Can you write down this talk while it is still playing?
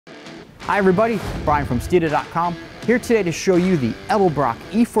Hi everybody, Brian from Steeda.com, here today to show you the Edelbrock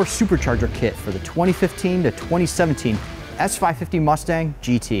E-Force Supercharger kit for the 2015 to 2017 S550 Mustang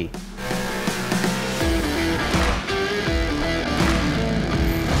GT.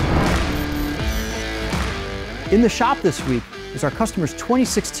 In the shop this week is our customer's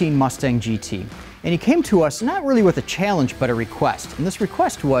 2016 Mustang GT. And he came to us not really with a challenge, but a request. And this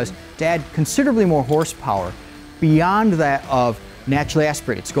request was to add considerably more horsepower beyond that of naturally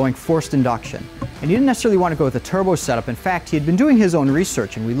aspirated. It's going forced induction. And he didn't necessarily want to go with a turbo setup. In fact, he had been doing his own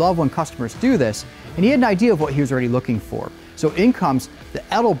research, and we love when customers do this, and he had an idea of what he was already looking for. So in comes the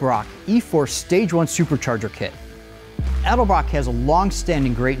Edelbrock E-Force Stage 1 Supercharger kit. Edelbrock has a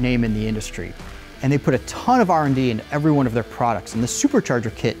long-standing great name in the industry, and they put a ton of R&D into every one of their products, and the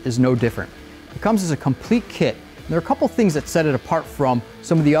Supercharger kit is no different. It comes as a complete kit, and there are a couple things that set it apart from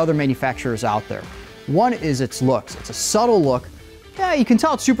some of the other manufacturers out there. One is its looks. It's a subtle look. Yeah, you can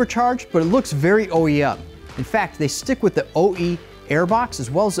tell it's supercharged, but it looks very OEM. In fact, they stick with the OE airbox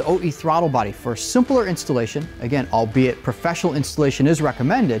as well as the OE throttle body for a simpler installation. Again, albeit professional installation is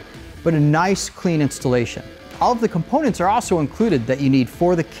recommended, but a nice, clean installation. All of the components are also included that you need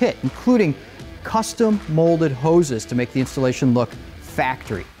for the kit, including custom molded hoses to make the installation look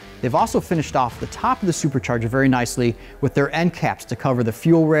factory. They've also finished off the top of the Supercharger very nicely with their end caps to cover the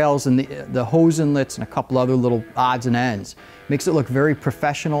fuel rails and the hose inlets and a couple other little odds and ends. Makes it look very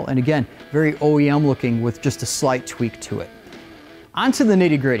professional and again, very OEM looking with just a slight tweak to it. On to the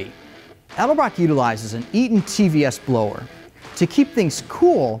nitty gritty. Edelbrock utilizes an Eaton TVS blower. To keep things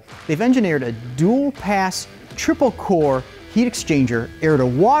cool, they've engineered a dual pass, triple core heat exchanger, air to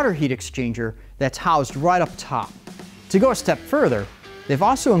water heat exchanger that's housed right up top. To go a step further, they've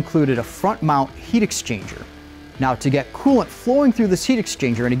also included a front mount heat exchanger. Now to get coolant flowing through this heat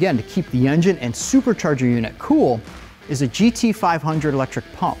exchanger, and again to keep the engine and supercharger unit cool, is a GT500 electric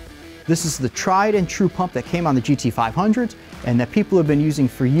pump. This is the tried and true pump that came on the GT500s and that people have been using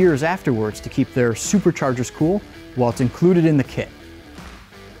for years afterwards to keep their superchargers cool. Well, it's included in the kit.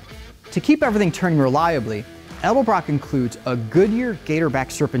 To keep everything turning reliably, Edelbrock includes a Goodyear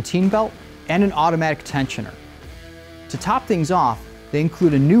Gatorback serpentine belt and an automatic tensioner. To top things off, they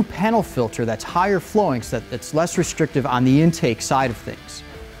include a new panel filter that's higher flowing so that it's less restrictive on the intake side of things.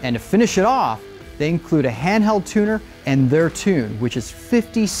 And to finish it off, they include a handheld tuner and their tune, which is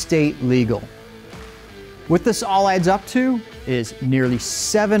 50 state legal. What this all adds up to is nearly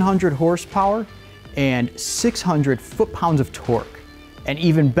 700 horsepower and 600 foot-pounds of torque. And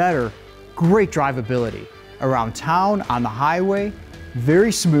even better, great drivability. Around town, on the highway,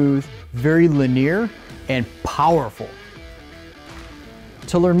 very smooth, very linear, and powerful.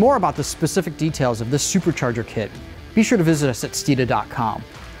 To learn more about the specific details of this Supercharger kit, be sure to visit us at Steeda.com.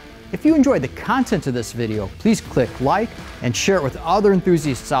 If you enjoyed the content of this video, please click like and share it with other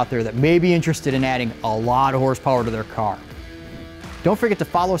enthusiasts out there that may be interested in adding a lot of horsepower to their car. Don't forget to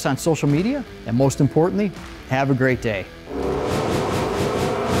follow us on social media, and most importantly, have a great day.